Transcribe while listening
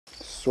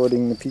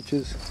sorting the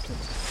peaches.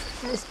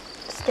 Just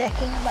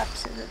stacking them up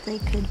so that they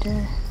could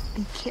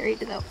be carried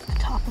without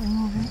toppling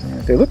over.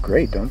 Yeah, they look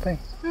great, don't they?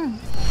 Hmm.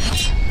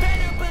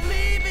 Better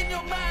believe in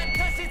your mind,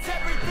 'cause it's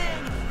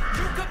everything.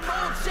 You could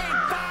mold, shape,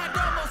 find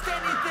almost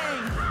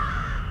anything.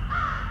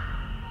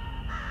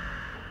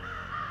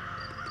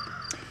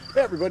 Hey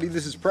everybody,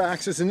 this is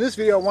Praxis. In this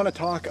video I want to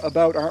talk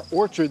about our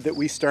orchard that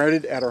we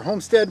started at our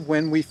homestead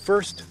when we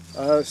first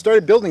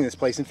started building this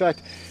place. In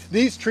fact,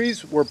 these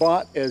trees were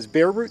bought as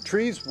bare root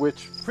trees,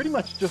 which pretty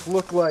much just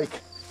look like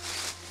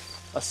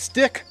a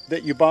stick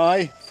that you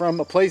buy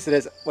from a place that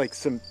has like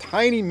some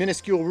tiny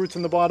minuscule roots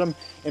on the bottom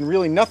and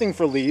really nothing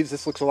for leaves.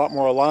 This looks a lot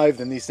more alive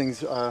than these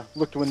things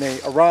looked when they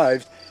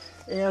arrived.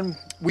 And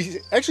we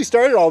actually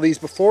started all these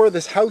before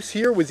this house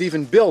here was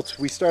even built.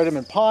 We started them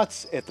in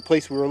pots at the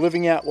place we were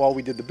living at while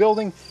we did the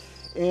building,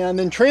 and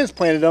then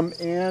transplanted them,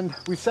 and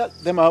we set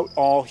them out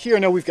all here.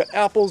 Now we've got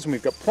apples and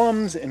we've got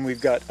plums and we've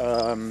got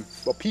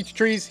well, peach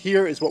trees.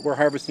 Here is what we're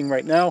harvesting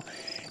right now.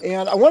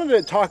 And I wanted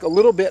to talk a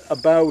little bit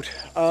about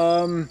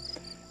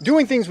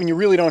doing things when you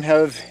really don't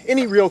have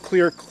any real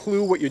clear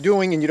clue what you're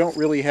doing and you don't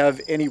really have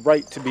any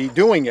right to be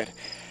doing it.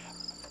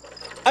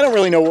 I don't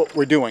really know what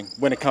we're doing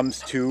when it comes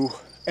to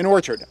an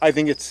orchard. I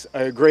think it's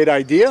a great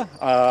idea.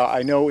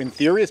 I know in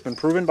theory it's been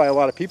proven by a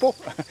lot of people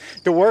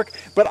to work,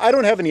 but I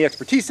don't have any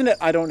expertise in it.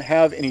 I don't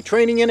have any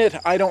training in it.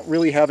 I don't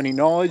really have any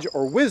knowledge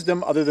or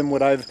wisdom other than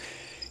what I've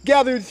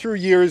gathered through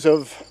years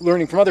of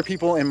learning from other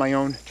people and my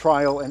own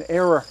trial and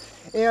error.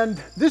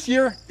 And this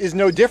year is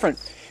no different.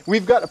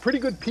 We've got a pretty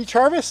good peach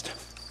harvest.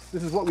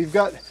 This is what we've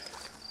got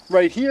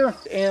right here,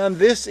 and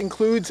this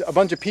includes a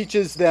bunch of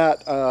peaches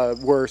that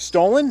were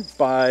stolen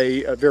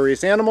by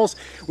various animals.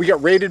 We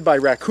got raided by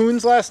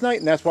raccoons last night,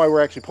 and that's why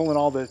we're actually pulling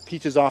all the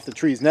peaches off the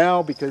trees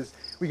now, because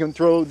we can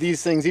throw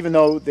these things, even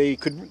though they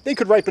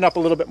could ripen up a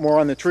little bit more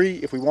on the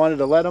tree if we wanted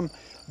to let them,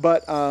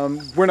 but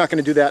we're not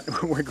going to do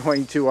that. We're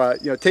going to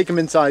you know, take them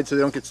inside so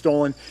they don't get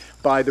stolen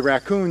by the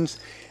raccoons.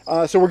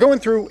 So we're going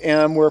through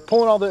and we're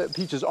pulling all the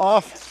peaches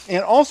off,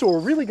 and also we're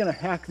really going to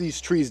hack these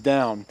trees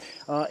down.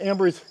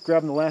 Amber's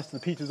grabbing the last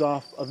of the peaches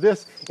off of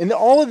this, and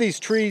all of these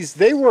trees,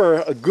 they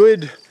were a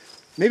good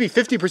maybe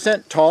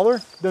 50%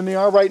 taller than they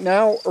are right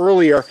now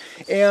earlier.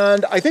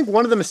 And I think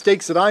one of the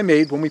mistakes that I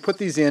made when we put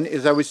these in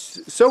is I was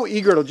so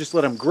eager to just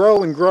let them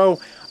grow and grow.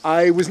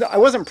 I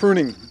wasn't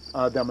pruning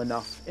them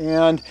enough,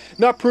 and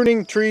not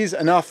pruning trees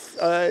enough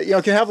you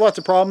know, can have lots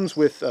of problems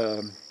with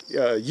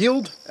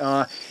yield,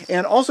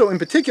 and also in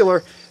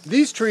particular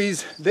these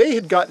trees, they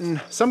had gotten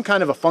some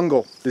kind of a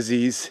fungal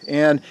disease,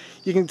 and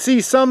you can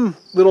see some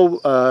little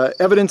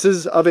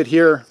evidences of it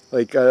here,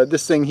 like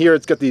this thing here.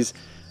 It's got these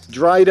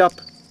dried up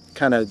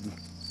kind of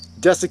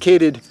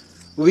desiccated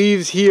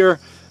leaves here.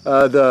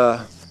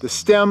 The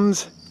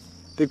stems,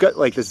 they've got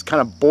like this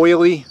kind of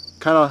boily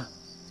kind of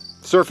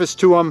surface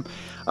to them.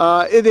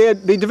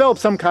 They developed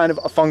some kind of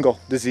a fungal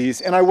disease,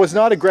 and I was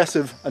not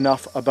aggressive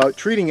enough about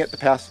treating it the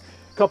past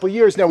couple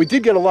years. Now we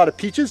did get a lot of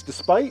peaches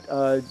despite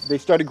they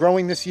started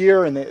growing this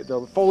year, and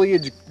the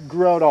foliage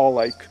grew out all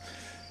like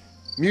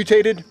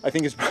mutated, I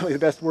think is probably the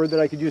best word that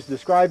I could use to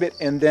describe it,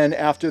 and then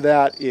after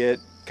that it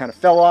kind of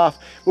fell off.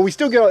 But we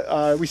still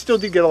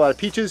did get a lot of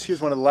peaches.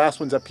 Here's one of the last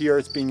ones up here.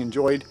 It's being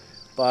enjoyed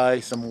by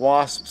some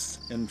wasps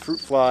and fruit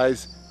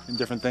flies and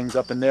different things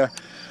up in there.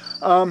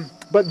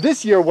 But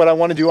this year what I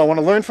want to do, I want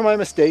to learn from my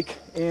mistake,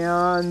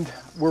 and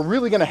we're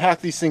really going to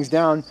hack these things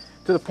down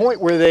to the point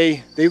where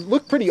they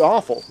look pretty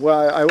awful.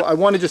 Well, I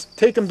want to just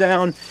take them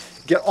down,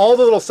 get all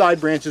the little side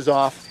branches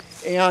off.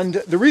 And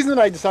the reason that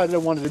I decided I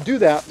wanted to do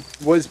that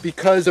was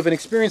because of an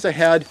experience I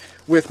had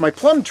with my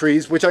plum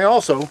trees, which I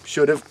also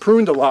should have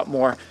pruned a lot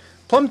more.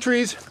 Plum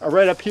trees are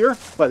right up here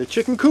by the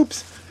chicken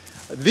coops.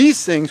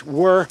 These things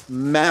were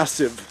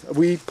massive.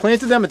 We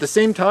planted them at the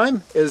same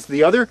time as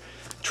the other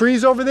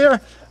trees over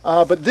there,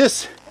 but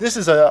this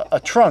is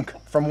a trunk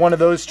from one of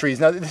those trees.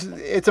 Now,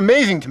 it's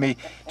amazing to me,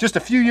 just a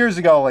few years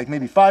ago, like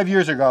maybe 5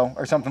 years ago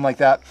or something like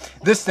that,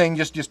 this thing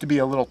just used to be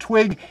a little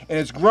twig, and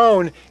it's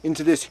grown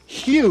into this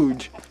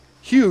huge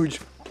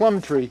plum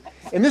tree.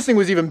 And this thing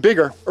was even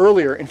bigger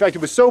earlier. In fact, it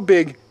was so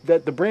big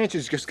that the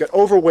branches just got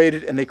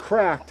overweighted and they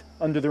cracked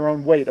under their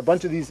own weight. A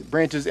bunch of these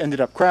branches ended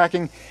up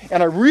cracking,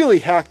 and I really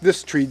hacked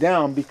this tree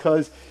down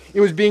because it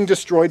was being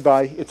destroyed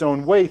by its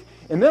own weight.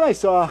 And then I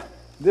saw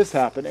this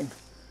happening.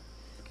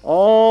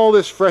 All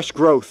this fresh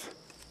growth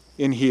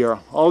in here.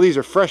 All these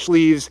are fresh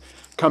leaves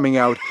coming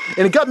out.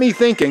 And it got me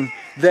thinking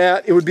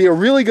that it would be a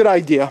really good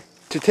idea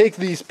to take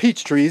these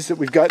peach trees that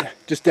we've got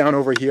just down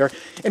over here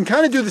and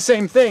kind of do the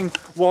same thing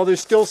while there's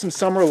still some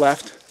summer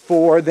left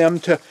for them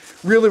to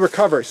really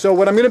recover. So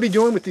what I'm going to be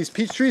doing with these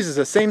peach trees is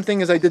the same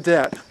thing as I did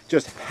that.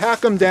 Just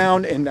hack them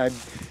down, and I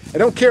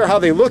don't care how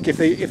they look. If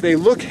they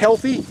look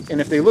healthy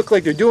and if they look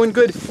like they're doing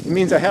good, it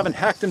means I haven't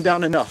hacked them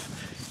down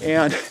enough.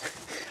 And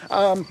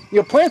you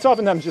know, plants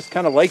oftentimes just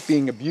kind of like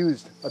being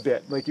abused a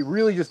bit. Like you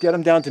really just get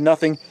them down to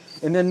nothing,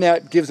 and then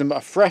that gives them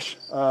a fresh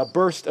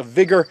burst of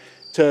vigor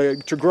to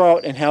grow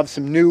out and have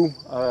some new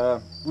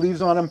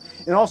leaves on them.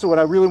 And also what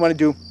I really want to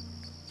do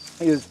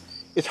is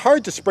it's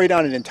hard to spray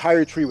down an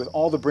entire tree with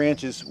all the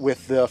branches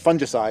with the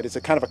fungicide. It's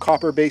a kind of a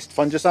copper-based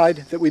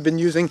fungicide that we've been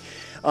using.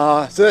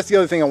 So that's the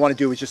other thing I want to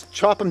do, is just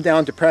chop them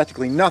down to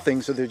practically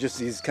nothing, so they're just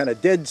these kind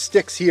of dead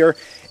sticks here,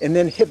 and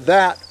then hit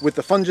that with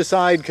the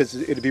fungicide, because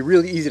it'd be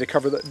really easy to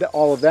cover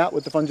all of that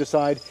with the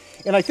fungicide.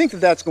 And I think that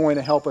that's going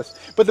to help us.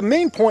 But the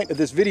main point of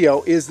this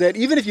video is that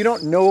even if you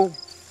don't know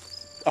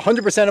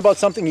 100% about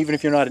something, even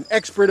if you're not an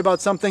expert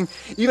about something,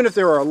 even if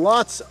there are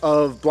lots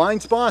of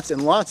blind spots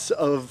and lots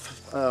of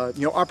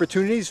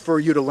opportunities for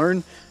you to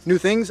learn new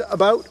things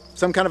about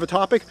some kind of a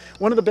topic,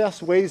 one of the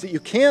best ways that you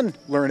can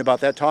learn about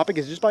that topic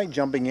is just by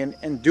jumping in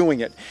and doing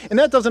it. And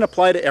that doesn't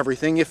apply to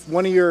everything. If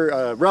one of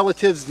your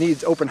relatives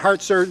needs open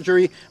heart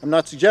surgery, I'm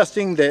not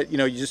suggesting that you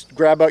just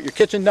grab out your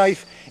kitchen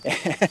knife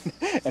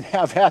and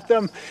have at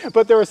them.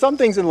 But there are some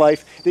things in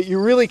life that you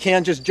really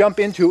can just jump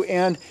into,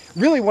 and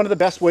really one of the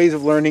best ways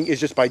of learning is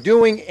just by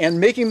doing and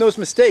making those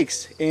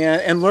mistakes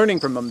and learning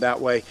from them that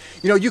way.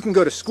 You can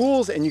go to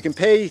schools and you can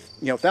pay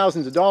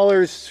thousands of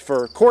dollars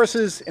for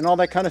courses and all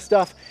that kind of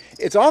stuff.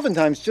 It's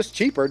oftentimes just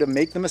cheaper to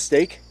make the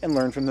mistake and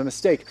learn from the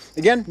mistake.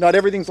 Again, not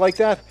everything's like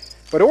that,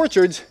 but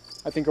orchards,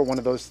 I think, are one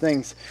of those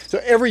things.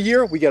 So every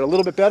year we get a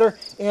little bit better,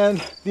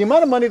 and the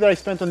amount of money that I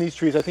spent on these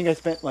trees, I think I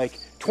spent like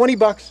 20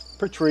 bucks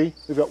per tree.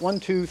 We've got 1,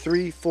 2,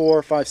 3,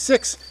 4, 5,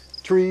 6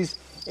 trees,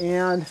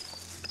 and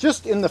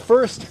just in the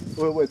first,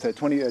 what's that,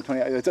 20, it's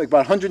like about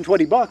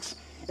 120 bucks,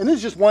 and this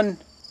is just one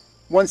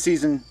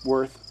season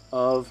worth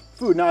of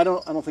food. Now, I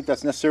don't think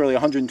that's necessarily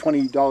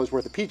 $120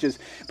 worth of peaches,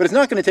 but it's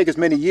not going to take as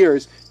many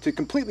years to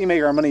completely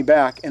make our money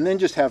back and then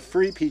just have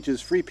free peaches,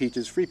 free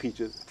peaches, free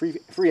peaches,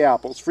 free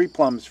apples, free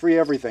plums, free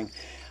everything.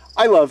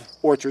 I love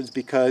orchards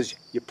because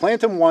you plant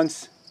them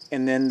once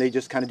and then they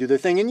just kind of do their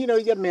thing, and you got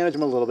to manage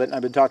them a little bit, and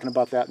I've been talking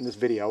about that in this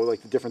video,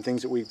 like the different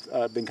things that we've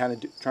been kind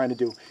of trying to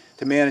do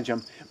to manage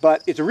them.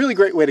 But it's a really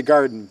great way to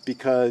garden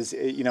because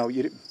you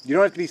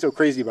don't have to be so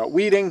crazy about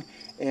weeding,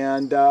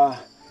 and I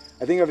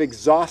think I've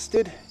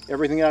exhausted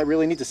everything that I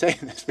really need to say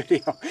in this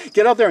video.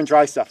 Get out there and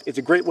try stuff. It's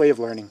a great way of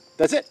learning.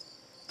 That's it.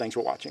 Thanks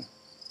for watching.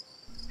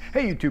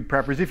 Hey YouTube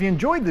preppers, if you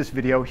enjoyed this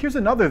video, here's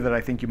another that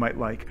I think you might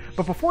like.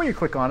 But before you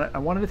click on it, I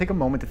wanted to take a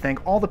moment to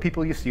thank all the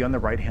people you see on the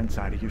right-hand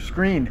side of your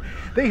screen.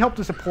 They help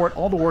to support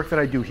all the work that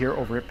I do here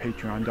over at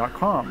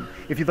patreon.com.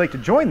 If you'd like to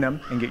join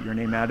them and get your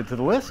name added to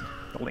the list,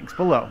 the link's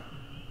below.